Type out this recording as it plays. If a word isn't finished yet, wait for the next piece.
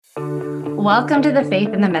Welcome to the Faith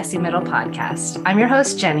in the Messy Middle podcast. I'm your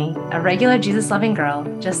host, Jenny, a regular Jesus-loving girl,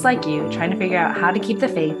 just like you, trying to figure out how to keep the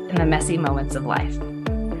faith in the messy moments of life.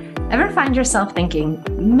 Ever find yourself thinking,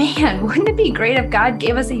 man, wouldn't it be great if God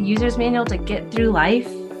gave us a user's manual to get through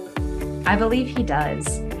life? I believe he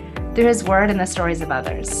does, through his word and the stories of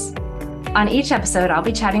others. On each episode, I'll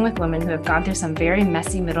be chatting with women who have gone through some very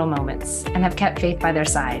messy middle moments and have kept faith by their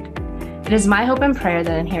side. It is my hope and prayer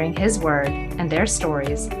that in hearing his word and their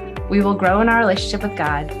stories, we will grow in our relationship with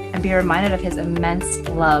God and be reminded of his immense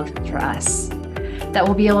love for us, that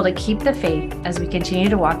we'll be able to keep the faith as we continue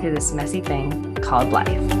to walk through this messy thing called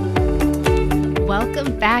life.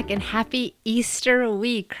 Welcome back and happy Easter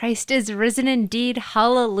week. Christ is risen indeed.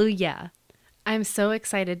 Hallelujah. I'm so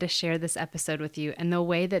excited to share this episode with you and the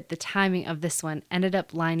way that the timing of this one ended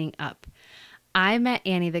up lining up. I met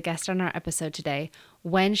Annie, the guest on our episode today,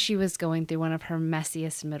 when she was going through one of her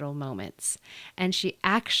messiest middle moments. And she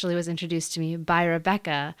actually was introduced to me by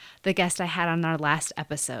Rebecca, the guest I had on our last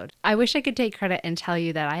episode. I wish I could take credit and tell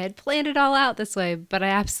you that I had planned it all out this way, but I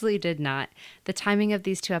absolutely did not. The timing of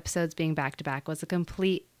these two episodes being back to back was a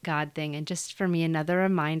complete God thing. And just for me, another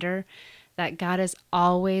reminder that God is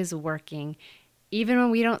always working. Even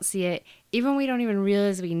when we don't see it, even when we don't even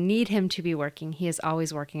realize we need him to be working, he is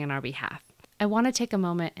always working on our behalf. I want to take a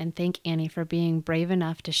moment and thank Annie for being brave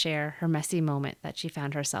enough to share her messy moment that she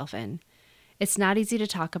found herself in. It's not easy to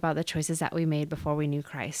talk about the choices that we made before we knew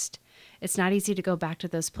Christ. It's not easy to go back to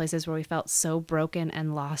those places where we felt so broken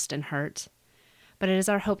and lost and hurt. But it is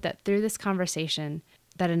our hope that through this conversation,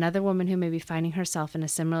 that another woman who may be finding herself in a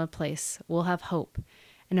similar place will have hope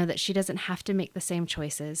and know that she doesn't have to make the same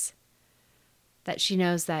choices, that she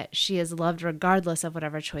knows that she is loved regardless of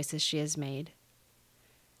whatever choices she has made,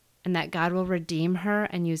 and that God will redeem her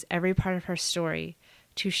and use every part of her story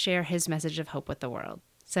to share his message of hope with the world.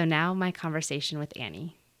 So now my conversation with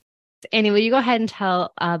Annie. Annie, will you go ahead and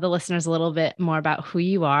tell the listeners a little bit more about who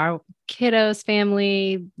you are, kiddos,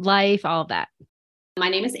 family, life, all of that? My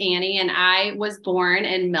name is Annie, and I was born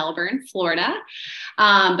in Melbourne, Florida,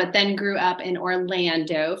 but then grew up in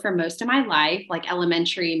Orlando for most of my life, like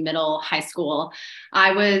elementary, middle, high school.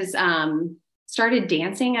 I was started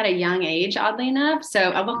dancing at a young age, oddly enough.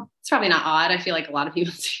 So well, it's probably not odd. I feel like a lot of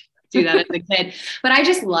people do that as a kid, but I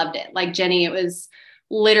just loved it. Like Jenny, it was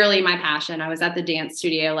literally my passion. I was at the dance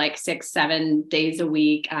studio like 6-7 days a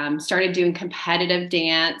week, started doing competitive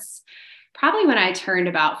dance. Probably when I turned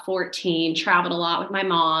about 14, traveled a lot with my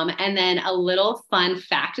mom. And then a little fun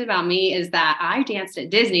fact about me is that I danced at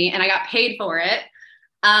Disney and I got paid for it.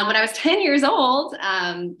 When I was 10 years old,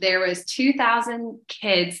 there was 2,000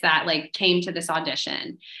 kids that like came to this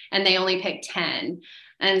audition and they only picked 10.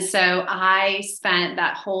 And so I spent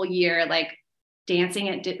that whole year like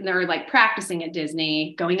dancing or like practicing at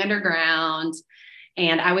Disney, going underground.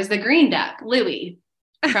 And I was the green duck, Louie.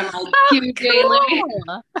 From like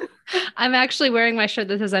Cool. I'm actually wearing my shirt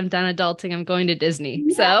that says I'm done adulting. I'm going to Disney.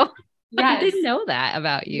 Yeah. So yes. I didn't know that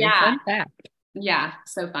about you. Yeah. Fun fact. Yeah.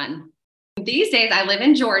 So fun. These days I live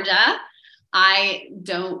in Georgia. I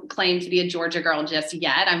don't claim to be a Georgia girl just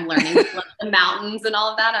yet. I'm learning the mountains and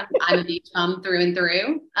all of that. I'm a beach bum through and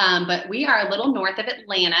through. But we are a little north of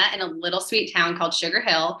Atlanta in a little sweet town called Sugar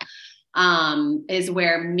Hill. Is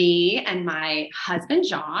where me and my husband,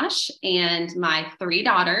 Josh, and my 3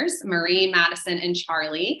 daughters, Marie, Madison, and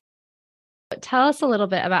Charlie. Tell us a little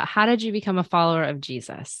bit about how did you become a follower of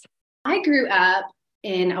Jesus? I grew up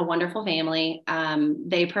in a wonderful family.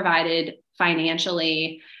 They provided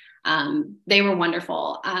financially. They were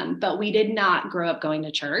wonderful. But we did not grow up going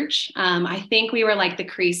to church. I think we were like the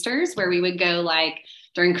Creasters, where we would go like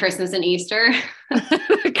during Christmas and Easter.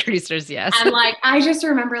 Creasters, yes. And like, I just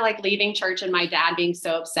remember like leaving church and my dad being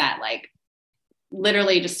so upset, like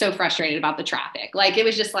literally just so frustrated about the traffic. Like, it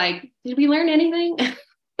was just like, did we learn anything?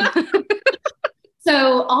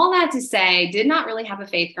 So all that to say, did not really have a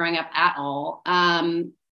faith growing up at all.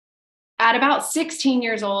 At about 16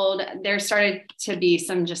 years old, there started to be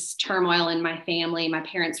some just turmoil in my family. My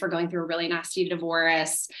parents were going through a really nasty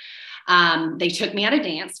divorce. They took me out of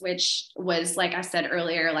dance, which was, like I said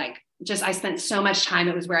earlier, like just, I spent so much time.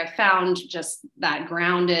 It was where I found just that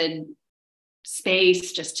grounded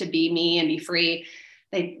space just to be me and be free.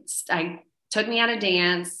 I took me out of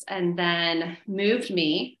dance and then moved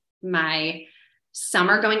me my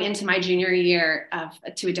summer going into my junior year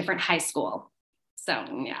to a different high school. So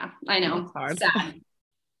yeah, I know. That's hard. Sad.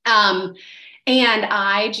 And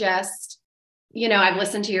I just, I've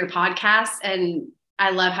listened to your podcast and I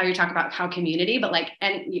love how you talk about how community, but like,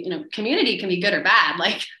 and community can be good or bad.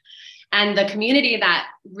 Like, And the community that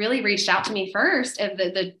really reached out to me first,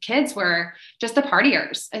 the kids were just the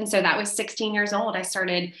partiers. And so that was 16 years old. I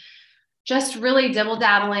started just really dibble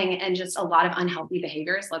dabbling and just a lot of unhealthy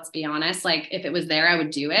behaviors. Let's be honest. Like if it was there, I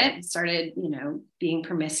would do it. Started, being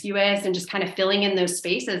promiscuous and just kind of filling in those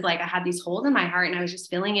spaces. Like I had these holes in my heart and I was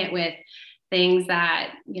just filling it with things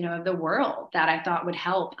that, of the world that I thought would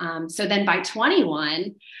help. So then by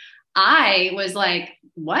 21, I was like,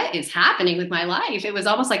 what is happening with my life? It was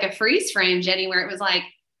almost like a freeze frame, Jenny, where it was like,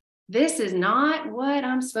 this is not what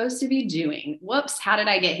I'm supposed to be doing. Whoops. How did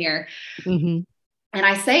I get here? Mm-hmm. And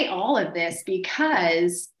I say all of this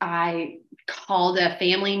because I called a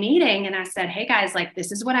family meeting and I said, hey guys, like,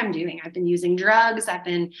 this is what I'm doing. I've been using drugs. I've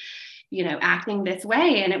been, acting this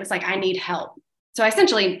way. And it was like, I need help. So I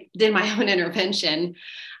essentially did my own intervention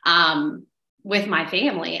with my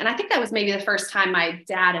family. And I think that was maybe the first time my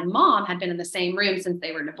dad and mom had been in the same room since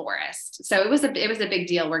they were divorced. So it was a big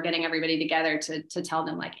deal. We're getting everybody together to tell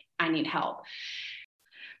them like, I need help.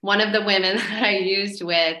 One of the women that I used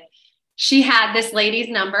with, she had this lady's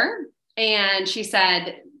number and she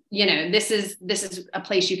said, this is a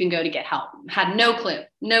place you can go to get help. Had no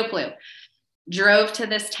clue. Drove to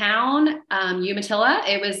this town, Umatilla.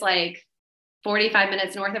 It was like 45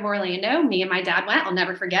 minutes north of Orlando. Me and my dad went. I'll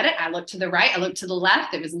never forget it. I looked to the right. I looked to the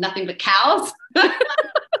left. It was nothing but cows.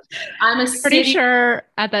 I'm pretty sure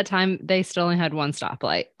at that time they still only had one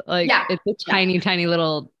stoplight. It's a tiny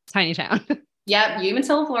town. Yep.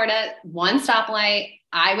 Umatilla, Florida, one stoplight.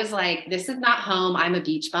 I was like, this is not home. I'm a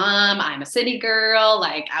beach bum. I'm a city girl.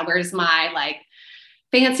 Like, where's my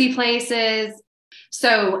fancy places?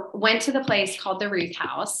 So went to the place called the Ruth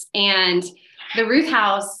House, and the Ruth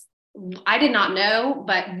House, I did not know,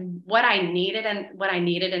 but what I needed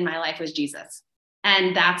in my life was Jesus.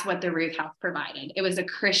 And that's what the Ruth House provided. It was a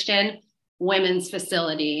Christian women's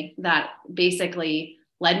facility that basically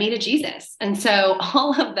led me to Jesus. And so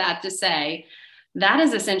all of that to say, that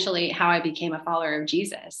is essentially how I became a follower of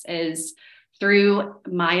Jesus, is through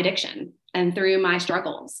my addiction and through my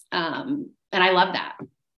struggles. And I love that.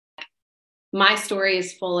 My story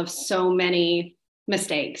is full of so many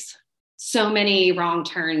mistakes, so many wrong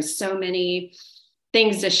turns, so many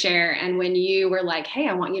things to share. And when you were like, hey,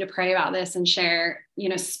 I want you to pray about this and share,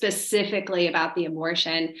 specifically about the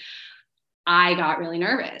abortion, I got really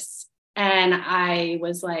nervous. And I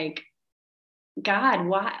was like, God,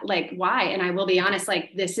 why? Why? And I will be honest,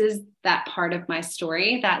 this is that part of my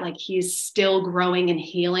story that he's still growing and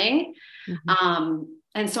healing. Mm-hmm.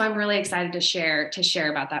 And so I'm really excited to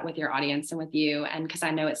share about that with your audience and with you. And because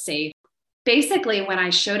I know it's safe. Basically, when I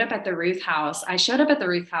showed up at the Ruth House,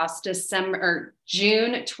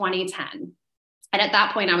 June 2010. And at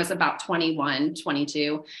that point I was about 21,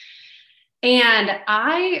 22. And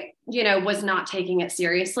I, was not taking it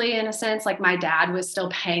seriously in a sense. Like my dad was still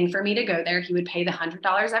paying for me to go there. He would pay the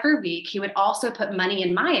 $100 every week. He would also put money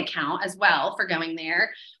in my account as well for going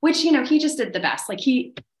there, which, he just did the best.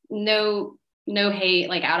 No hate,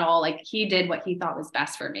 at all. He did what he thought was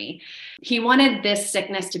best for me. He wanted this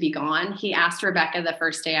sickness to be gone. He asked Rebecca the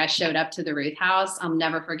first day I showed up to the Ruth House. I'll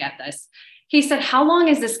never forget this. He said, how long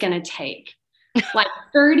is this going to take?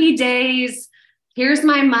 30 days. Here's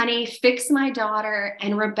my money, fix my daughter.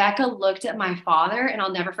 And Rebecca looked at my father, and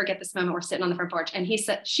I'll never forget this moment. We're sitting on the front porch, and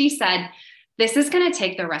she said, this is going to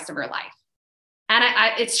take the rest of her life. And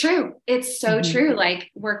it's true. It's so mm-hmm. true.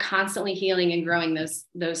 We're constantly healing and growing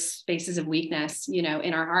those spaces of weakness, in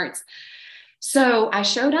our hearts. So I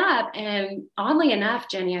showed up, and oddly enough,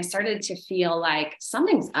 Jenny, I started to feel like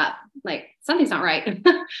something's up, something's not right.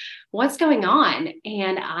 What's going on?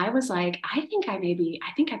 And I was like, I think I may be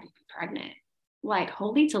pregnant.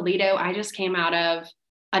 Holy Toledo, I just came out of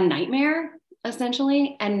a nightmare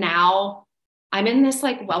essentially. And now I'm in this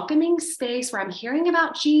welcoming space where I'm hearing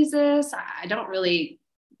about Jesus. I don't really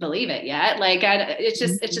believe it yet. It's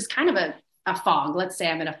just kind of a fog. Let's say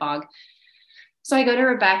I'm in a fog. So I go to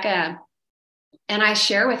Rebecca and I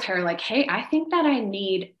share with her hey, I think that I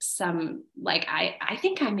need some, I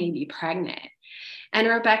think I may be pregnant. And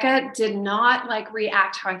Rebecca did not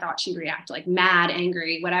react how I thought she'd react, mad,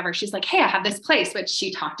 angry, whatever. She's like, hey, I have this place, which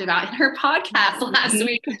she talked about in her podcast last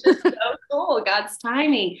week, which is so cool. God's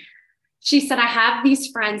timing. She said, I have these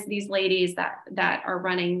friends, these ladies that are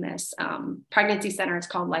running this pregnancy center. It's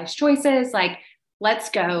called Life's Choices. Let's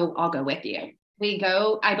go. I'll go with you. We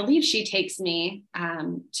go. I believe she takes me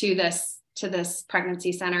to this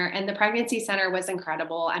pregnancy center, and the pregnancy center was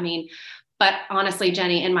incredible. I mean, but honestly,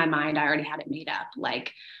 Jenny, in my mind, I already had it made up.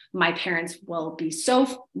 My parents will be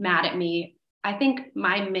so mad at me. I think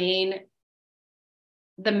my main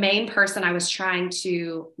the main person I was trying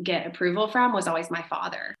to get approval from was always my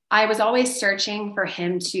father. I was always searching for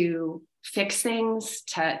him to fix things,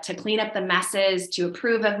 to clean up the messes, to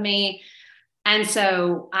approve of me. And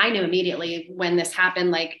so I knew immediately when this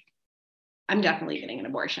happened, like, I'm definitely getting an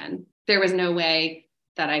abortion. There was no way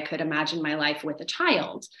that I could imagine my life with a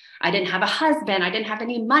child. I didn't have a husband. I didn't have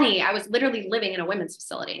any money. I was literally living in a women's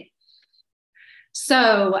facility.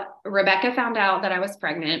 So Rebecca found out that I was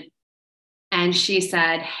pregnant, and she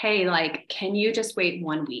said, hey, like, can you just wait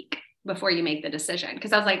 1 week before you make the decision?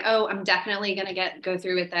 Because I was like, oh, I'm definitely going to go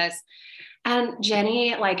through with this. And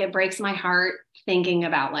Jenny, like, it breaks my heart thinking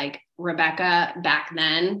about like Rebecca back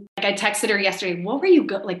then. Like, I texted her yesterday, what were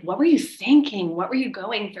you thinking? What were you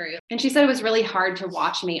going through? And she said it was really hard to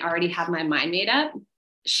watch me already have my mind made up.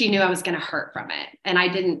 She knew I was going to hurt from it. And I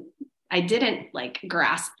didn't like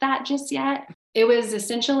grasp that just yet. It was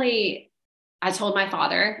essentially, I told my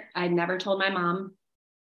father. I'd never told my mom.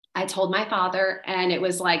 I told my father, and it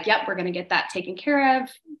was like, yep, we're going to get that taken care of.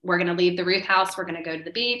 We're going to leave the Ruth house. We're going to go to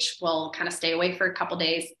the beach. We'll kind of stay away for a couple of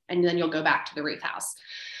days, and then you'll go back to the Ruth house.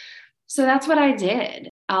 So that's what I did.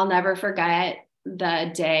 I'll never forget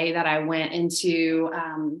the day that I went into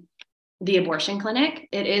the abortion clinic.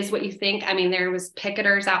 It is what you think. I mean, there was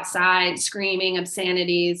picketers outside screaming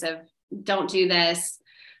obscenities of, don't do this.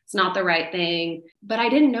 It's not the right thing. But I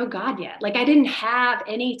didn't know God yet. Like, I didn't have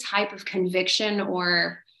any type of conviction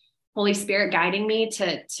or Holy Spirit guiding me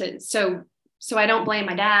so I don't blame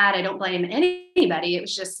my dad. I don't blame anybody.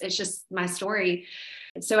 It's just my story.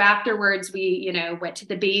 So afterwards we, went to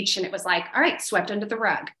the beach, and it was like, all right, swept under the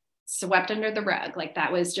rug. Like,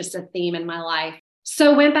 that was just a theme in my life.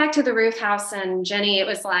 So went back to the Ruth house, and Jenny, it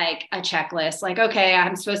was like a checklist. Like, okay,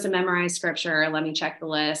 I'm supposed to memorize scripture. Let me check the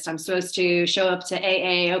list. I'm supposed to show up to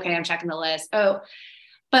AA. Okay, I'm checking the list. Oh,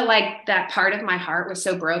 but like, that part of my heart was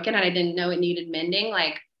so broken, and I didn't know it needed mending.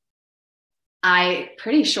 Like, I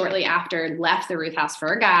pretty shortly after left the Ruth house for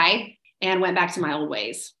a guy and went back to my old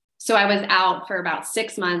ways. So I was out for about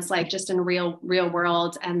 6 months, like just in real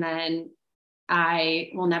world. And then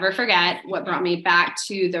I will never forget what brought me back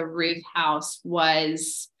to the Ruth house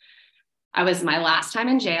was my last time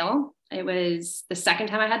in jail. It was the second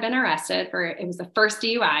time I had been arrested it was the first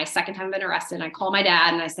DUI, second time I've been arrested. And I called my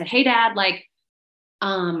dad and I said, hey dad, like,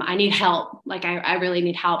 I need help. Like, I really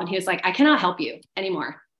need help. And he was like, I cannot help you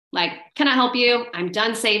anymore. Like, cannot help you. I'm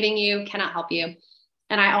done saving you. Cannot help you.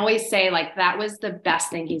 And I always say, like, that was the best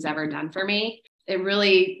thing he's ever done for me. It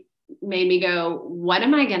really made me go, what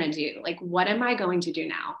am I going to do? Like, what am I going to do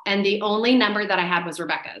now? And the only number that I had was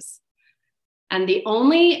Rebecca's. And the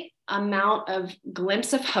only amount of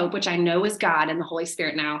glimpse of hope, which I know is God and the Holy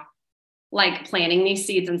Spirit now, like planting these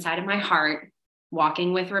seeds inside of my heart,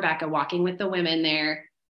 walking with Rebecca, walking with the women there.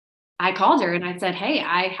 I called her and I said, hey,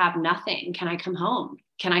 I have nothing. Can I come home?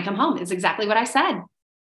 Can I come home? It's exactly what I said.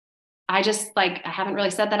 I haven't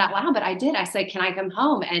really said that out loud, but I did. I said, can I come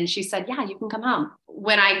home? And she said, yeah, you can come home.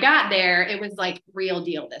 When I got there, it was like real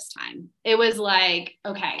deal this time. It was like,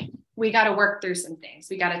 okay, we got to work through some things.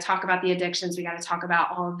 We got to talk about the addictions. We got to talk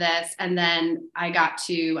about all of this. And then I got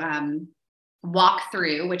to walk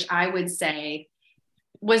through, which I would say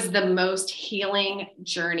was the most healing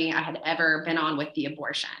journey I had ever been on with the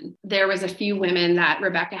abortion. There was a few women that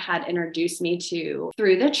Rebecca had introduced me to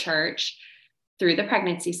through the church, through the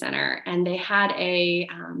pregnancy center. And they had a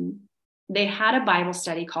Bible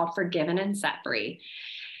study called Forgiven and Set Free.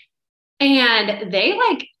 And they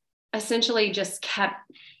like essentially just kept,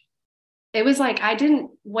 it was like,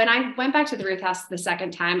 when I went back to the Ruth house the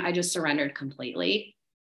second time, I just surrendered completely.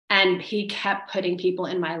 And he kept putting people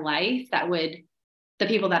in my life the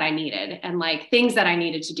people that I needed and like things that I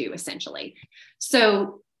needed to do essentially.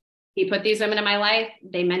 So he put these women in my life.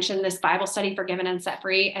 They mentioned this Bible study, Forgiven and Set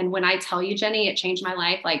Free. And when I tell you, Jenny, it changed my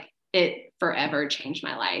life. Like, it forever changed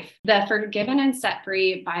my life. The Forgiven and Set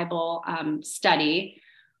Free Bible study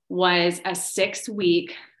was a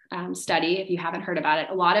 6-week study. If you haven't heard about it,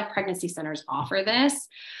 a lot of pregnancy centers offer this.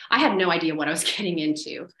 I had no idea what I was getting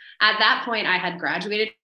into. At that point, I had graduated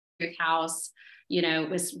from the house,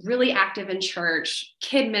 was really active in church,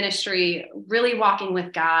 kid ministry, really walking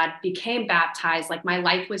with God, became baptized. Like, my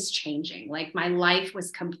life was changing. Like, my life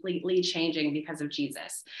was completely changing because of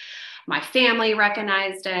Jesus. My family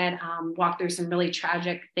recognized it, walked through some really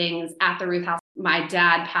tragic things at the Ruth house. My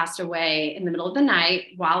dad passed away in the middle of the night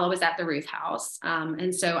while I was at the Ruth house.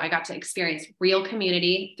 And so I got to experience real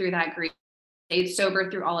community through that grief, stayed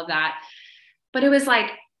sober through all of that. But it was like,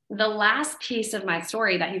 the last piece of my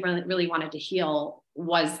story that he really, really wanted to heal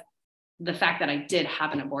was the fact that I did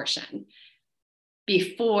have an abortion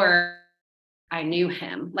before I knew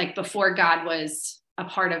him, like before God was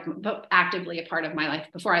but actively a part of my life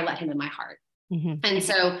before I let him in my heart. Mm-hmm. And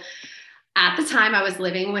so at the time I was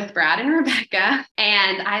living with Brad and Rebecca,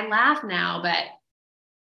 and I laugh now, but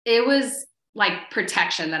it was like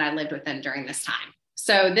protection that I lived within during this time.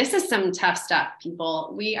 So this is some tough stuff,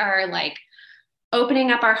 people. We are like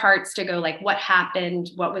opening up our hearts to go like, what happened?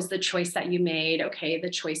 What was the choice that you made? Okay, the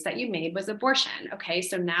choice that you made was abortion. Okay,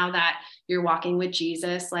 so now that you're walking with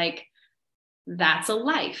Jesus, like that's a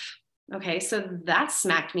life. Okay, so that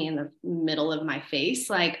smacked me in the middle of my face.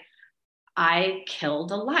 Like I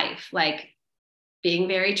killed a life, like being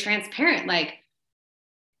very transparent, like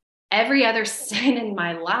every other sin in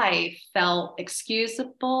my life felt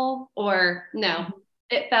excusable, or no,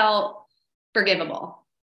 it felt forgivable.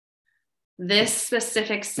 This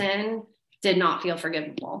specific sin did not feel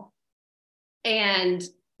forgivable. And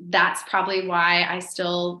that's probably why I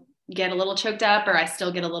still get a little choked up, or I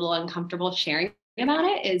still get a little uncomfortable sharing about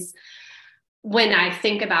it, is when I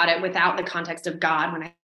think about it without the context of God, when I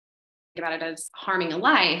think about it as harming a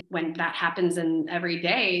life, when that happens in every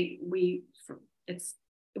day, we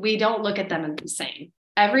don't look at them the same.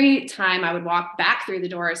 Every time I would walk back through the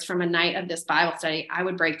doors from a night of this Bible study, I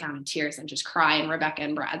would break down in tears and just cry in Rebecca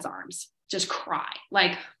and Brad's arms, just cry.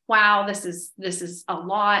 Like, wow, this is a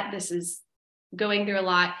lot. This is going through a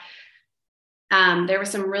lot. There were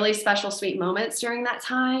some really special, sweet moments during that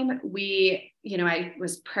time. I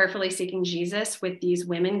was prayerfully seeking Jesus with these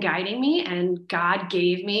women guiding me, and God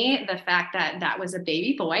gave me the fact that was a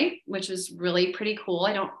baby boy, which was really pretty cool.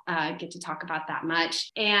 I don't get to talk about that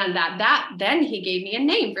much. And then he gave me a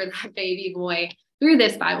name for that baby boy through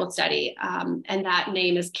this Bible study. And that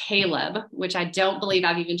name is Caleb, which I don't believe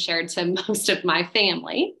I've even shared to most of my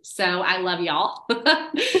family. So I love y'all,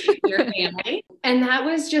 your family. And that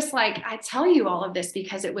was just like, I tell you all of this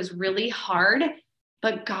because it was really hard,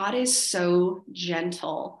 but God is so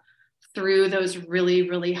gentle through those really,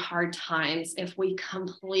 really hard times if we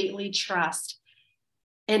completely trust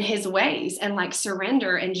in his ways and like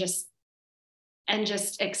surrender and just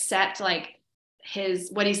accept like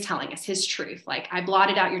what he's telling us, his truth. Like, I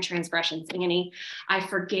blotted out your transgressions, Annie. I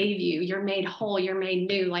forgave you. You're made whole. You're made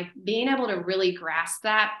new. Like being able to really grasp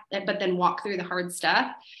that, but then walk through the hard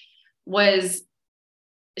stuff was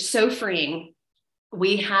so freeing.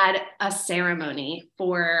 We had a ceremony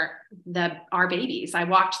for our babies. I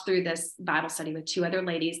walked through this Bible study with two other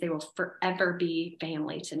ladies. They will forever be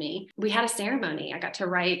family to me. We had a ceremony. I got to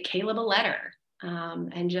write Caleb a letter,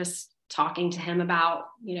 and just talking to him about,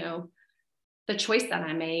 the choice that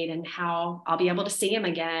I made and how I'll be able to see him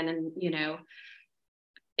again. And,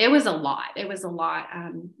 it was a lot.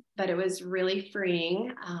 But it was really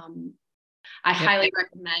freeing. I highly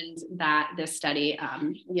recommend this study,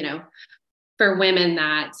 for women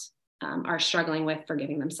that are struggling with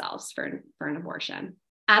forgiving themselves for an abortion.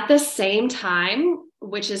 At the same time,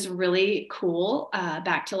 which is really cool,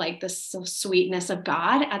 back to like the sweetness of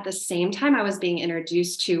God, at the same time I was being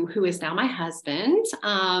introduced to who is now my husband.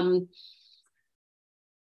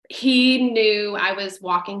 He knew I was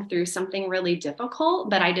walking through something really difficult,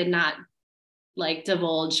 but I did not like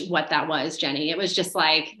divulge what that was, Jenny. It was just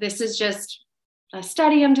like, this is just a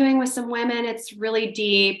study I'm doing with some women. It's really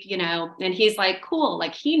deep, and he's like, cool.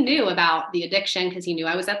 Like he knew about the addiction because he knew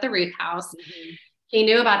I was at the Ruth house. Mm-hmm. He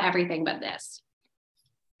knew about everything but this.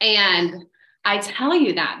 And I tell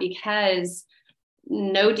you that because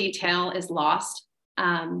no detail is lost.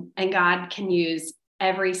 And God can use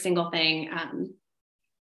every single thing,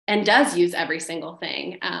 and does use every single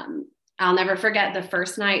thing. I'll never forget the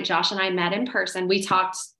first night Josh and I met in person. We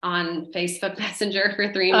talked on Facebook Messenger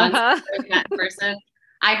for 3 months. Uh-huh. We met in person.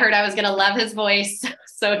 I heard I was going to love his voice.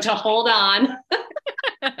 So to hold on.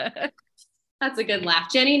 That's a good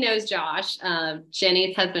laugh. Jenny knows Josh.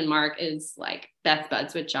 Jenny's husband, Mark, is like best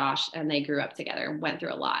buds with Josh, and they grew up together, went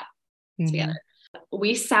through a lot together.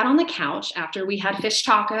 We sat on the couch after we had fish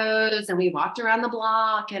tacos and we walked around the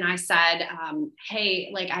block, and I said,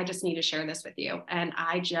 hey, like, I just need to share this with you. And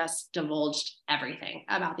I just divulged everything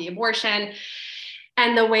about the abortion.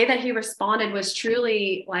 And the way that he responded was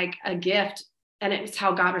truly like a gift. And it's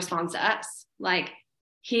how God responds to us. Like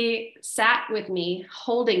he sat with me,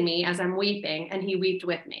 holding me as I'm weeping, and he wept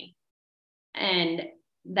with me. And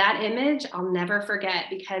that image I'll never forget,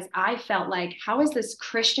 because I felt like, how is this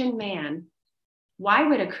Christian man? Why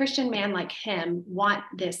would a Christian man like him want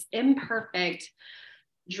this imperfect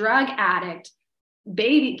drug addict,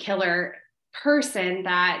 baby killer person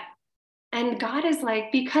and God is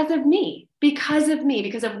like, because of me,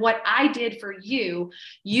 because of what I did for you,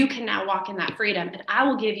 you can now walk in that freedom, and I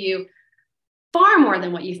will give you far more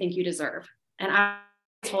than what you think you deserve. And I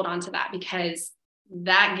hold on to that, because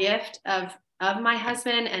that gift of of my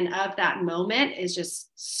husband and of that moment is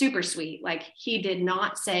just super sweet. Like, he did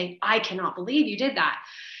not say, I cannot believe you did that.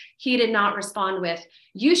 He did not respond with,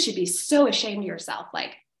 you should be so ashamed of yourself.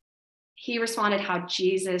 Like, he responded how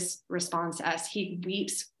Jesus responds to us. He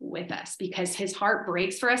weeps with us because his heart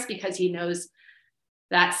breaks for us, because he knows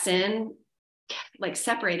that sin like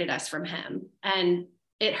separated us from him, and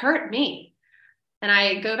it hurt me. And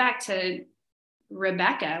I go back to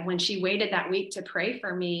Rebecca when she waited that week to pray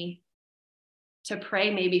for me, to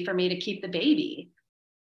pray maybe for me to keep the baby.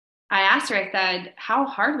 I asked her, I said, how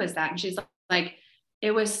hard was that? And she's like,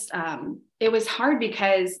 it was hard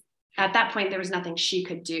because at that point there was nothing she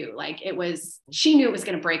could do. Like, she knew it was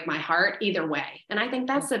going to break my heart either way. And I think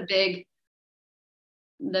that's the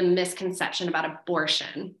misconception about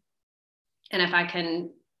abortion. And if I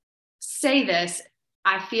can say this,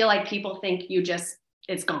 I feel like people think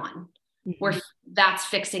it's gone. Mm-hmm. That's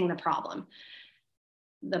fixing the problem.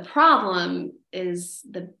 The problem is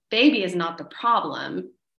the baby is not the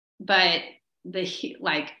problem, but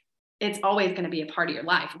it's always going to be a part of your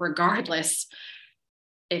life, regardless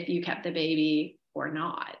if you kept the baby or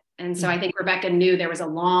not. And so I think Rebecca knew there was a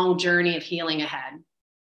long journey of healing ahead.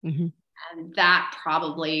 Mm-hmm. And that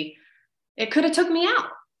probably, it could have took me out.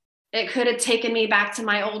 It could have taken me back to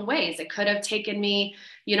my old ways. It could have taken me,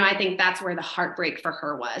 I think that's where the heartbreak for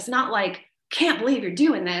her was. Not like, can't believe you're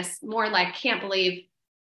doing this. More like, can't believe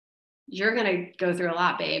you're going to go through a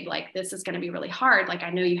lot, babe. Like, this is going to be really hard. Like,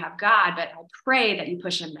 I know you have God, but I pray that you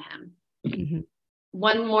push into him. Mm-hmm.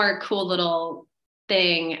 One more cool little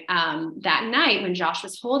thing, that night when Josh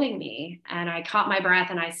was holding me and I caught my breath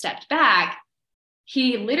and I stepped back,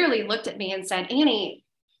 he literally looked at me and said, Annie,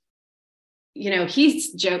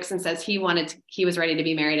 he jokes and says he was ready to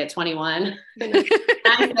be married at 21.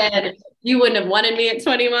 I said, you wouldn't have wanted me at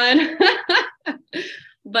 21.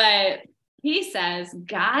 But he says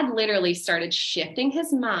God literally started shifting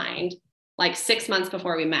his mind like 6 months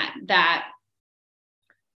before we met.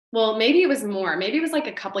 Well, maybe it was more. Maybe it was like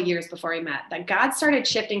a couple years before we met, that God started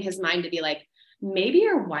shifting his mind to be like, maybe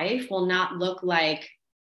your wife will not look like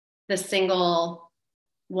the single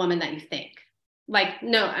woman that you think. Like,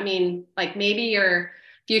 no, I mean, like, maybe your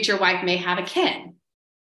future wife may have a kid.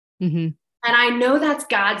 Mm-hmm. And I know that's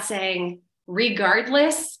God saying,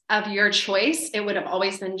 regardless of your choice, it would have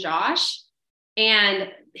always been Josh.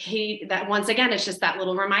 And that once again, it's just that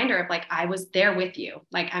little reminder of like, I was there with you.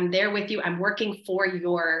 Like, I'm there with you. I'm working for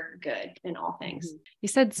your good in all things. You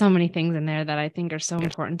said so many things in there that I think are so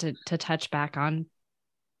important to touch back on.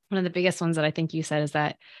 One of the biggest ones that I think you said is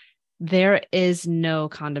that there is no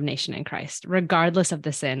condemnation in Christ, regardless of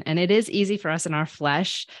the sin. And it is easy for us in our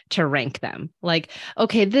flesh to rank them. Like,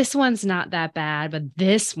 okay, this one's not that bad, but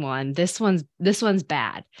this one's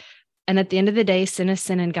bad. And at the end of the day, sin is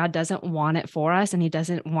sin, and God doesn't want it for us, and he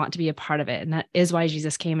doesn't want to be a part of it. And that is why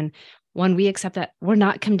Jesus came. And when we accept that, we're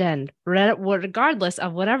not condemned, regardless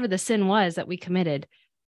of whatever the sin was that we committed,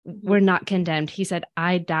 we're not condemned. He said,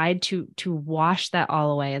 I died to wash that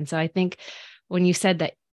all away. And so I think when you said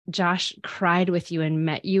that Josh cried with you and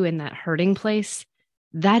met you in that hurting place,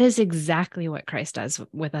 that is exactly what Christ does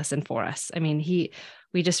with us and for us. I mean,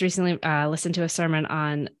 we just recently listened to a sermon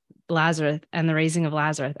on Lazarus and the raising of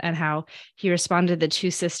Lazarus, and how he responded to the two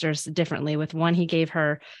sisters differently. With one, he gave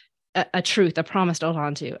her a truth, a promise to hold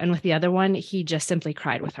on to. And with the other one, he just simply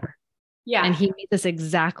cried with her. Yeah. And he meets us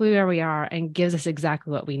exactly where we are and gives us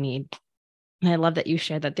exactly what we need. And I love that you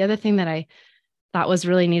shared that. The other thing that I thought was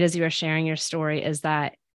really neat as you were sharing your story is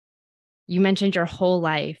that you mentioned your whole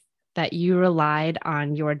life that you relied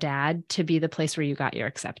on your dad to be the place where you got your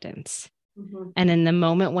acceptance. Mm-hmm. And in the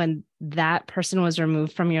moment when that person was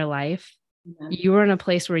removed from your life, you were in a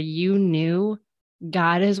place where you knew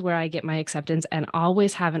God is where I get my acceptance, and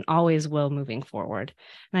always have and always will moving forward.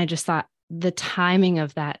 And I just thought the timing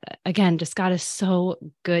of that, again, just God is so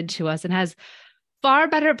good to us and has far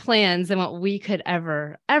better plans than what we could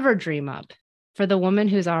ever dream up. For the woman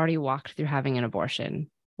who's already walked through having an abortion,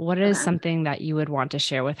 what is something that you would want to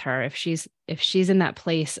share with her if she's in that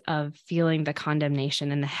place of feeling the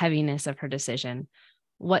condemnation and the heaviness of her decision?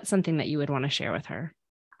 What's something that you would want to share with her?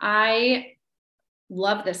 I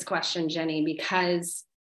love this question, Jenny, because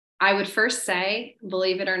I would first say,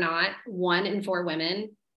 believe it or not, 1 in 4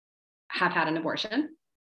 women have had an abortion,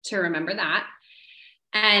 to remember that.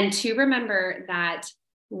 And to remember that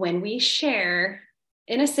when we share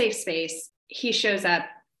in a safe space, he shows up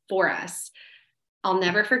for us. I'll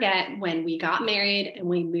never forget when we got married and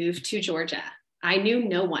we moved to Georgia. I knew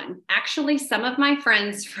no one. Actually, some of my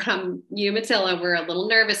friends from Umatilla were a little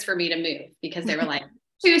nervous for me to move because they were like,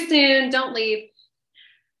 too soon, don't leave.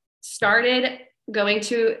 Started going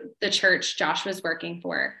to the church Josh was working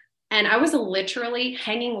for. And I was literally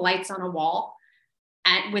hanging lights on a wall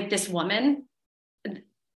with this woman,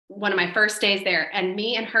 one of my first days there. And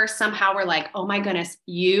me and her somehow were like, oh my goodness,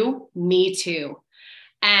 me too.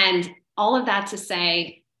 And all of that to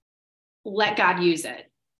say, let God use it.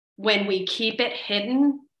 When we keep it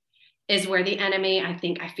hidden is where the enemy, I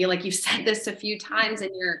feel like you've said this a few times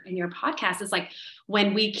in your podcast, is like,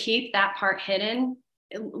 when we keep that part hidden,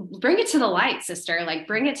 bring it to the light, sister, like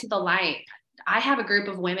bring it to the light. I have a group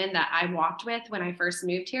of women that I walked with when I first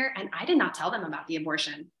moved here, and I did not tell them about the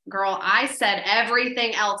abortion. Girl, I said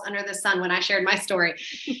everything else under the sun when I shared my story.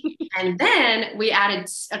 And then we added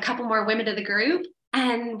a couple more women to the group,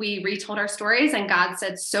 and we retold our stories, and God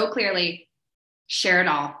said so clearly, share it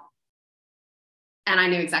all. And I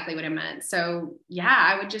knew exactly what it meant. So yeah,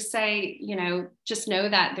 I would just say, just know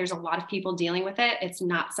that there's a lot of people dealing with it. It's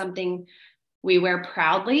not something we wear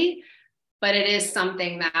proudly, but it is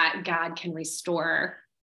something that God can restore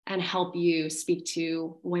and help you speak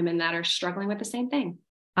to women that are struggling with the same thing.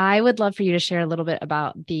 I would love for you to share a little bit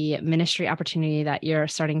about the ministry opportunity that you're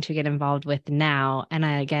starting to get involved with now. And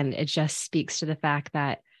again, it just speaks to the fact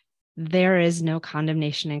that there is no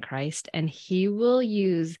condemnation in Christ, and He will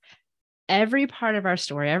use every part of our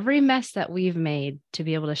story, every mess that we've made, to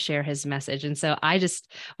be able to share His message. And so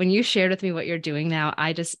when you shared with me what you're doing now,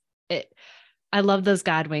 I love those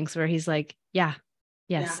God winks where He's like, yes,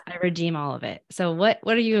 I redeem all of it. So what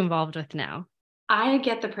are you involved with now? I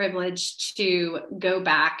get the privilege to go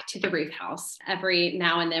back to the Ruth House every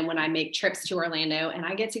now and then when I make trips to Orlando, and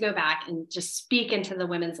I get to go back and just speak into the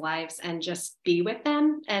women's lives and just be with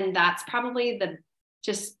them. And that's probably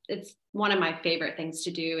it's one of my favorite things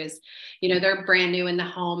to do is, they're brand new in the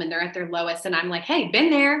home and they're at their lowest. And I'm like, hey, been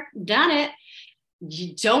there, done it.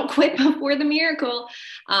 You don't quit before the miracle.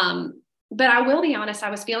 But I will be honest, I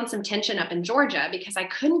was feeling some tension up in Georgia because I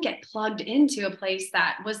couldn't get plugged into a place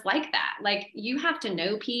that was like that. Like, you have to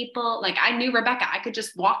know people. Like, I knew Rebecca. I could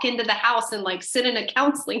just walk into the house and like sit in a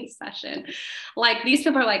counseling session. Like, these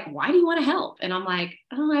people are like, why do you want to help? And I'm like,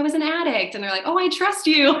 oh, I was an addict. And they're like, oh, I trust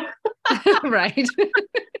you. Right.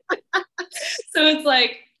 So it's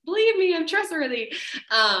like, believe me, I'm trustworthy.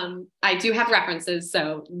 I do have references.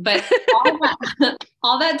 But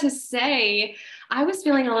all that to say, I was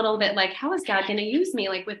feeling a little bit like, how is God going to use me?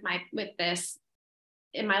 Like with this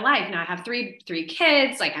in my life. Now I have three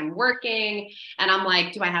kids, like I'm working, and I'm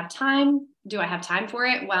like, do I have time? Do I have time for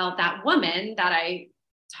it? Well, that woman that I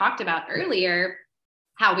talked about earlier,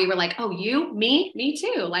 how we were like, oh, you, me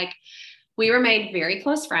too. Like, we remained very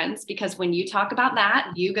close friends because when you talk about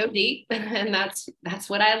that, you go deep. And that's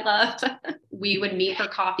what I loved. We would meet for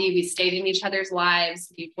coffee. We stayed in each other's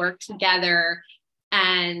lives. We worked together.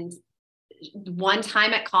 And one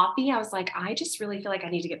time at coffee, I was like, I just really feel like I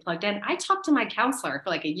need to get plugged in. I talked to my counselor for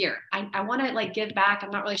like a year. I want to like give back. I'm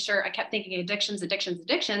not really sure. I kept thinking addictions.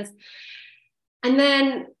 And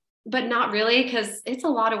then, but not really, because it's a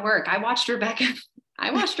lot of work. I watched Rebecca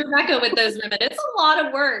with those women. It's a lot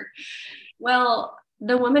of work. Well,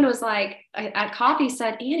 the woman was like, at coffee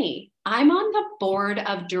said, Annie, I'm on the board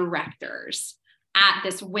of directors at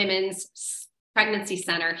this women's pregnancy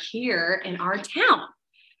center here in our town.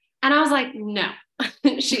 And I was like, no.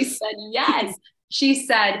 She said, yes. She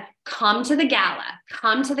said, come to the gala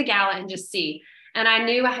and just see. And I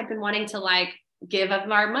knew I had been wanting to like give of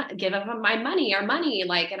my money,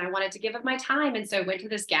 like, and I wanted to give of my time. And so I went to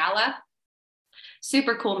this gala.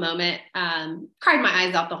 Super cool moment. Cried my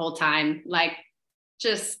eyes out the whole time. Like,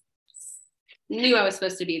 just knew I was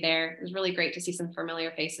supposed to be there. It was really great to see some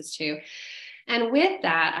familiar faces too. And with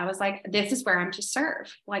that, I was like, this is where I'm to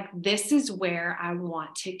serve. Like, this is where I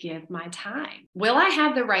want to give my time. Will I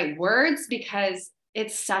have the right words? Because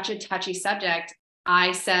it's such a touchy subject.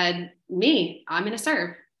 I said, I'm going to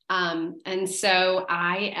serve. And so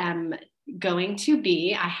I am going to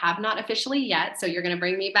be, I have not officially yet, so you're going to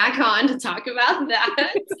bring me back on to talk about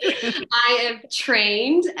that. I am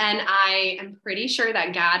trained, and I am pretty sure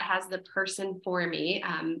that God has the person for me.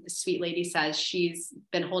 The sweet lady says she's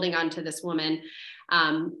been holding on to this woman.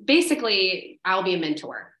 Basically, I'll be a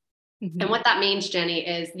mentor. Mm-hmm. And what that means, Jenny,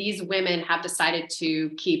 is these women have decided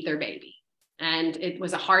to keep their baby. And it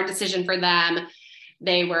was a hard decision for them.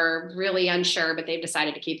 They were really unsure, but they've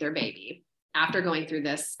decided to keep their baby after going through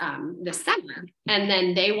this summer. And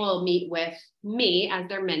then they will meet with me as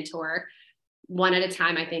their mentor one at a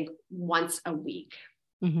time, I think once a week.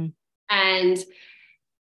 Mm-hmm. And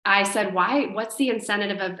I said, why, what's the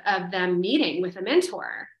incentive of them meeting with a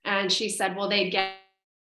mentor? And she said, well, they get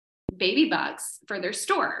baby bucks for their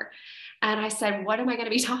store. And I said, what am I going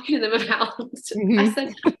to be talking to them about? Mm-hmm.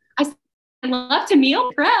 I said, love to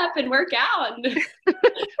meal prep and work out. And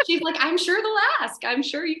she's like, I'm sure they'll ask. I'm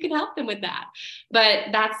sure you can help them with that. But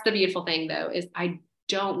that's the beautiful thing, though, is I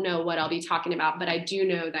don't know what I'll be talking about, but I do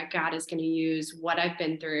know that God is going to use what I've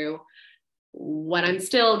been through, what I'm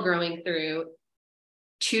still growing through,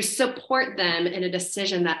 to support them in a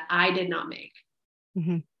decision that I did not make.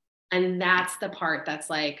 Mm-hmm. And that's the part that's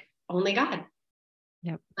like, only God.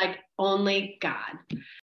 Yep. Like, only God.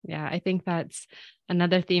 Yeah, I think that's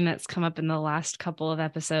another theme that's come up in the last couple of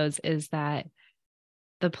episodes, is that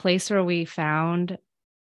the place where we found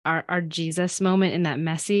our Jesus moment in that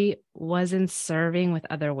messy was in serving with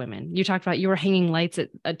other women. You talked about you were hanging lights at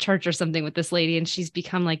a church or something with this lady, and she's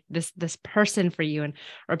become like this person for you. And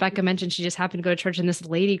Rebecca mentioned she just happened to go to church, and this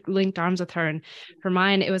lady linked arms with her. And for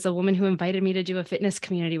mine, it was a woman who invited me to do a fitness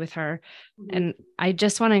community with her. Mm-hmm. And I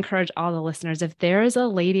just want to encourage all the listeners, if there is a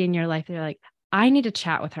lady in your life that you're like, I need to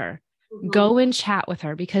chat with her, go and chat with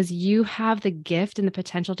her, because you have the gift and the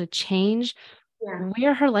potential to change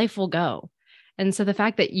where her life will go. And so the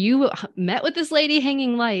fact that you met with this lady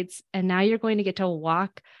hanging lights, and now you're going to get to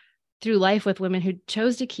walk through life with women who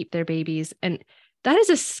chose to keep their babies. And that is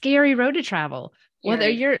a scary road to travel. Whether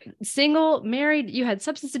you're single, married, you had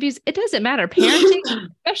substance abuse, it doesn't matter. Parenting,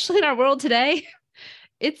 especially in our world today,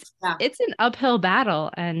 it's an uphill battle.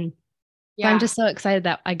 And I'm just so excited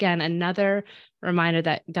that, again, another reminder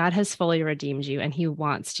that God has fully redeemed you, and he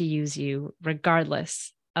wants to use you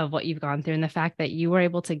regardless of what you've gone through. And the fact that you were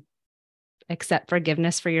able to accept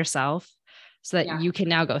forgiveness for yourself so that you can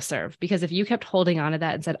now go serve. Because if you kept holding on to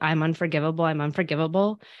that and said, I'm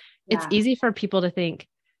unforgivable, it's easy for people to think,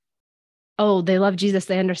 oh, they love Jesus,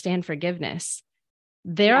 they understand forgiveness.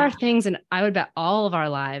 There are things, and I would bet all of our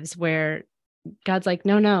lives, where God's like,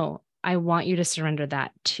 no, I want you to surrender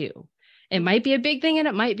that too. It might be a big thing and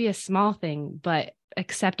it might be a small thing, but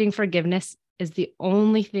accepting forgiveness is the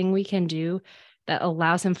only thing we can do that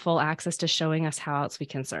allows him full access to showing us how else we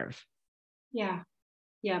can serve. Yeah.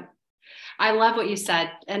 I love what you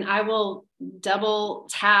said. And I will double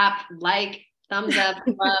tap, like, thumbs up,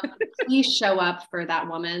 love. Please show up for that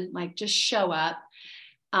woman. Like, just show up.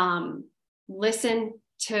 Listen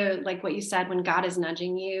to, like, what you said, when God is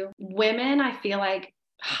nudging you. Women, I feel like,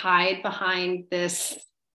 hide behind this,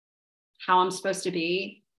 how I'm supposed to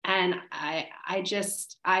be. And I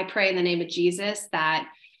pray in the name of Jesus that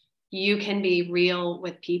you can be real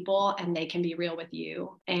with people and they can be real with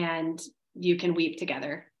you, and you can weep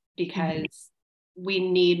together, because we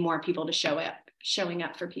need more people to showing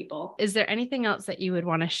up for people. Is there anything else that you would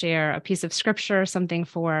want to share, a piece of scripture or something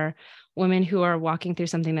for women who are walking through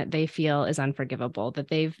something that they feel is unforgivable, that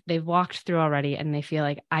they've walked through already, and they feel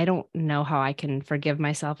like, I don't know how I can forgive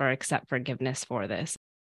myself or accept forgiveness for this?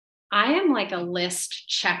 I am like a list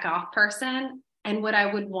check off person. And what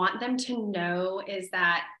I would want them to know is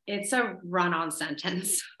that it's a run-on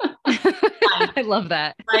sentence. I love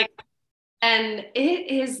that. And it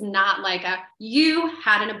is not like you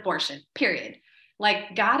had an abortion, period.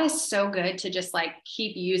 Like, God is so good to just like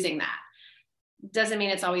keep using that. Doesn't mean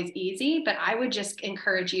it's always easy, but I would just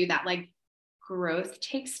encourage you that, like, growth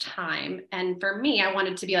takes time. And for me, I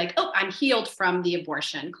wanted to be like, oh, I'm healed from the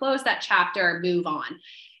abortion, close that chapter, move on.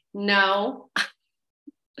 No,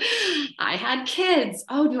 I had kids.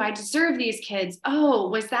 Oh, do I deserve these kids? Oh,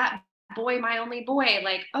 was that boy my only boy?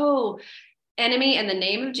 Like, oh, enemy, in the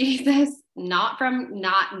name of Jesus, not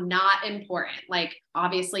important. Like,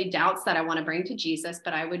 obviously doubts that I want to bring to Jesus,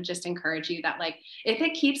 but I would just encourage you that, like, if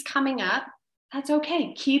it keeps coming up, that's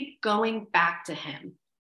okay. Keep going back to him,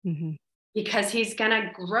 because he's going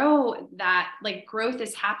to grow that. Like, growth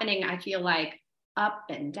is happening, I feel like, up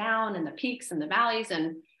and down, and the peaks and the valleys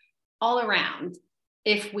and all around,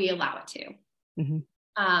 if we allow it to.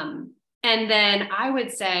 And then I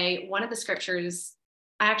would say one of the scriptures,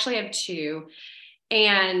 I actually have two.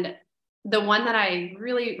 And the one that I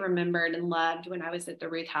really remembered and loved when I was at the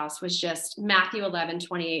Ruth House was just Matthew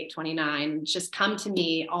 11:28-29. Just come to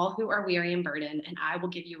me, all who are weary and burdened, and I will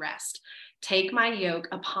give you rest. Take my yoke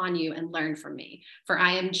upon you and learn from me, for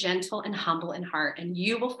I am gentle and humble in heart, and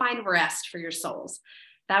you will find rest for your souls.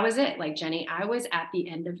 That was it. Like, Jenny, I was at the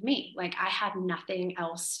end of me. Like, I had nothing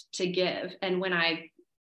else to give. And when I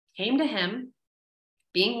came to him,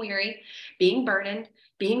 being weary, being burdened,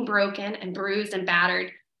 being broken and bruised and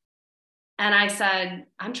battered, and I said,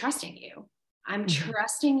 I'm trusting you. I'm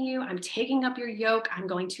trusting you. I'm taking up your yoke. I'm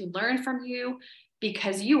going to learn from you,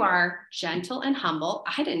 because you are gentle and humble.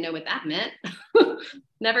 I didn't know what that meant.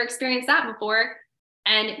 Never experienced that before.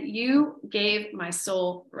 And you gave my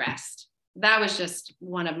soul rest. That was just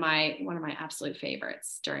one of my absolute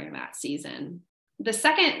favorites during that season. The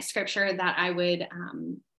second scripture that I would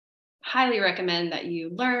highly recommend that you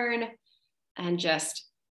learn and just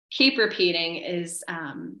keep repeating is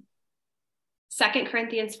 2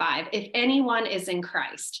 Corinthians 5. If anyone is in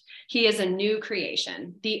Christ, he is a new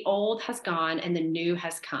creation. The old has gone and the new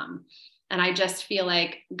has come. And I just feel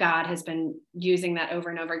like God has been using that over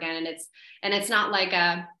and over again. And it's not like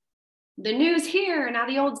the new's here, now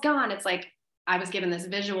the old's gone. It's like, I was given this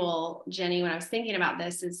visual, Jenny, when I was thinking about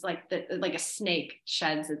this, is like like a snake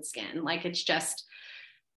sheds its skin. Like, it's just,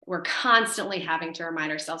 we're constantly having to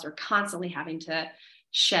remind ourselves, we're constantly having to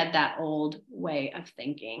shed that old way of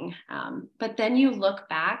thinking. But then you look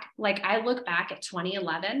back, like I look back at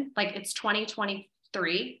 2011, like it's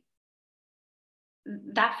 2023.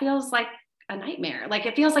 That feels like a nightmare. Like,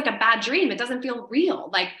 it feels like a bad dream. It doesn't feel real.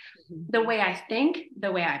 Like, the way I think,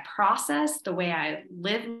 the way I process, the way I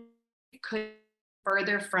live could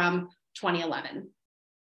further from 2011.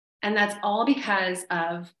 And that's all because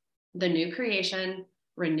of the new creation,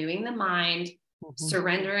 renewing the mind,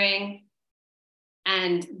 surrendering,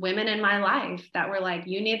 and women in my life that were like,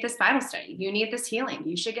 you need this Bible study, you need this healing,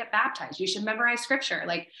 you should get baptized, you should memorize scripture.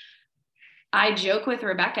 Like, I joke with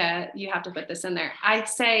Rebecca, you have to put this in there. I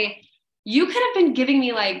say, you could have been giving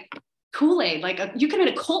me like Kool-Aid, like you could have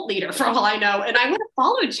been a cult leader for all I know, and I would have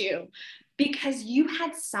followed you, because you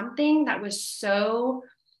had something that was so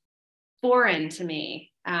foreign to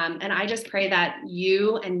me. And I just pray that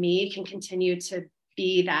you and me can continue to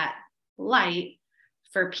be that light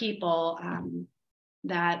for people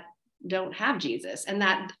that don't have Jesus, and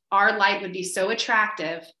that our light would be so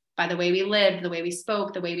attractive by the way we lived, the way we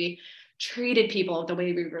spoke, the way we treated people, the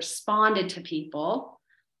way we responded to people,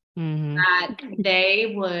 that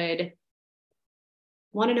they would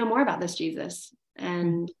want to know more about this Jesus.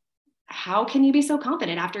 And how can you be so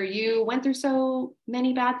confident after you went through so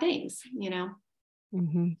many bad things, you know?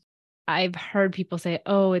 I've heard people say,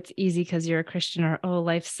 oh, it's easy because you're a Christian, or, oh,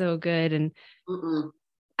 life's so good. And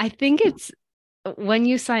I think it's, when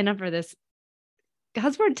you sign up for this,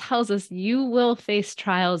 God's word tells us you will face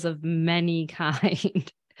trials of many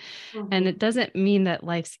kind. And it doesn't mean that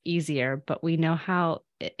life's easier, but we know how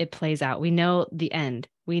it plays out. We know the end.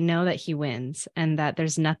 We know that he wins, and that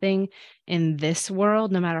there's nothing in this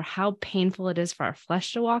world, no matter how painful it is for our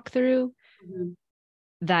flesh to walk through,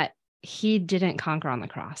 that he didn't conquer on the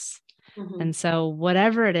cross. And so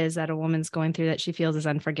whatever it is that a woman's going through that she feels is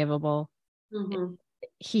unforgivable,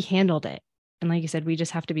 he handled it. And like you said, we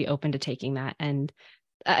just have to be open to taking that. And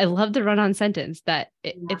I love the run-on sentence that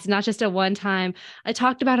it's not just a one-time, I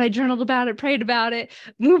talked about it, I journaled about it, prayed about it,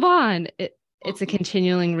 move on. It's a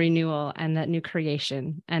continuing renewal and that new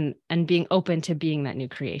creation, and being open to being that new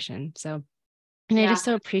creation. So, and I just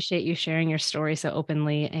so appreciate you sharing your story so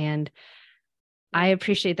openly. And I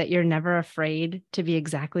appreciate that you're never afraid to be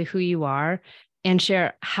exactly who you are and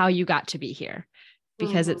share how you got to be here,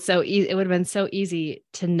 because it's so easy. It would have been so easy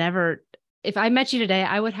to never, if I met you today,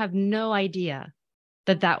 I would have no idea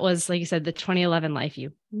that was, like you said, the 2011 life,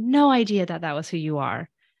 no idea that was who you are.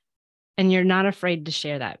 And you're not afraid to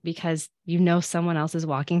share that, because you know someone else is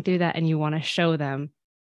walking through that, and you want to show them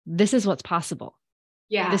this is what's possible.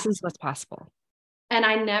 Yeah. This is what's possible. And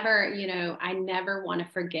I never want to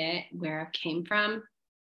forget where I came from,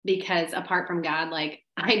 because apart from God, like,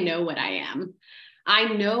 I know what I am.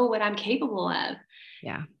 I know what I'm capable of.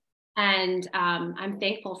 Yeah. And I'm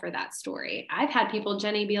thankful for that story. I've had people,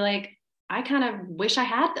 Jenny, be like, I kind of wish I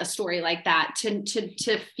had a story like that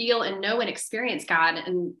to feel and know and experience God.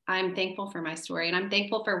 And I'm thankful for my story. And I'm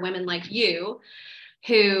thankful for women like you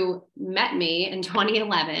who met me in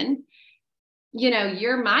 2011. You know,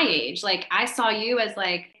 you're my age. Like, I saw you as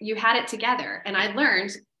like, you had it together. And I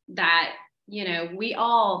learned that, you know, we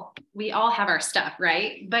all have our stuff,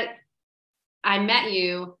 right? But I met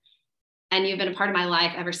you, and you've been a part of my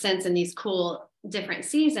life ever since in these cool different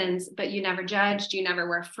seasons, but you never judged. You never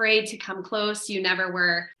were afraid to come close. You never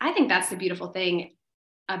were. I think that's the beautiful thing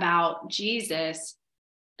about Jesus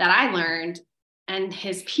that I learned, and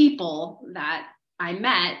his people that I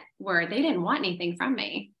met, were they didn't want anything from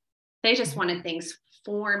me. They just wanted things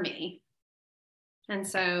for me. And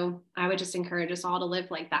so I would just encourage us all to live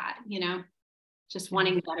like that, you know, just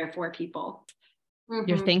wanting better for people.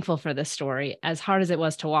 You're thankful for this story. As hard as it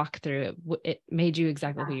was to walk through, it made you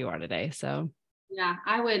exactly who you are today. So yeah,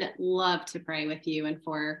 I would love to pray with you and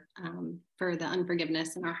for the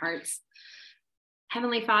unforgiveness in our hearts.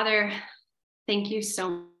 Heavenly Father, thank you so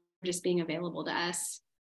much for just being available to us.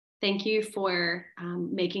 Thank you for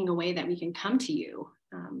making a way that we can come to you,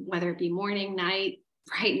 whether it be morning, night,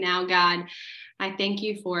 right now, God. I thank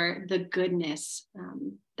you for the goodness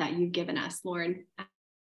that you've given us, Lord. I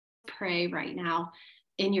pray right now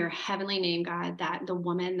in your heavenly name, God, that the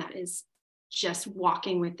woman that is just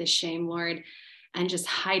walking with this shame, Lord, and just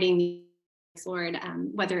hiding Lord,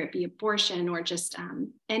 whether it be abortion or just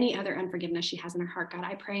any other unforgiveness she has in her heart. God,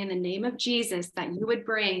 I pray in the name of Jesus that you would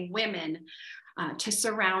bring women to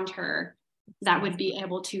surround her that would be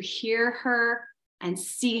able to hear her and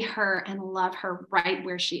see her and love her right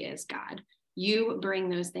where she is, God. You bring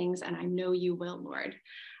those things, and I know you will, Lord.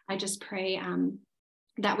 I just pray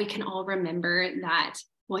that we can all remember that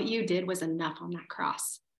what you did was enough on that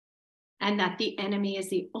cross, and that the enemy is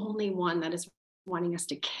the only one that is wanting us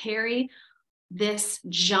to carry this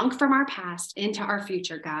junk from our past into our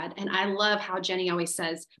future, God. And I love how Jenny always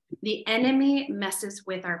says, the enemy messes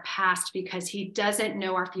with our past because he doesn't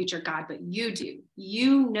know our future, God, but you do.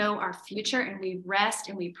 You know our future, and we rest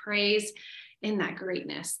and we praise in that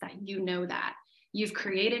greatness that you know that. You've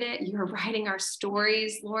created it. You're writing our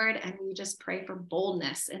stories, Lord, and we just pray for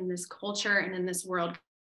boldness in this culture and in this world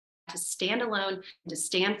to stand alone, to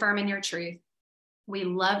stand firm in your truth. We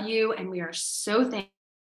love you, and we are so thankful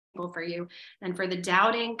for you. And for the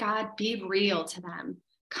doubting, God, be real to them.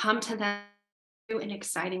 Come to them in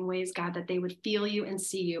exciting ways, God, that they would feel you and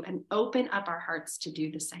see you, and open up our hearts to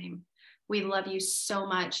do the same. We love you so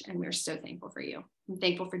much, and we're so thankful for you. I'm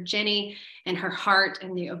thankful for Jenny and her heart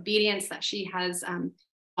and the obedience that she has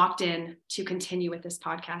walked in to continue with this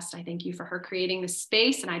podcast. I thank you for her creating this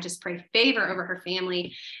space, and I just pray favor over her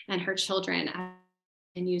family and her children as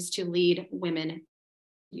she continues to lead women.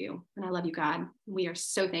 You. And I love you, God. We are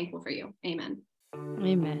so thankful for you. Amen.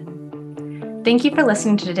 Amen. Thank you for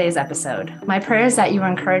listening to today's episode. My prayer is that you are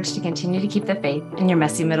encouraged to continue to keep the faith in your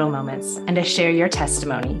messy middle moments and to share your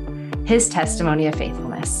testimony, his testimony of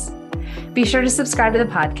faithfulness. Be sure to subscribe to the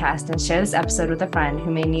podcast and share this episode with a friend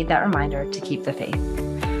who may need that reminder to keep the faith.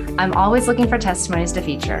 I'm always looking for testimonies to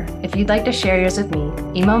feature. If you'd like to share yours with me,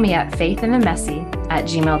 email me at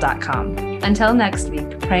faithinthemessy@gmail.com. Until next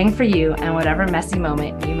week, praying for you and whatever messy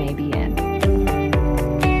moment you may be in.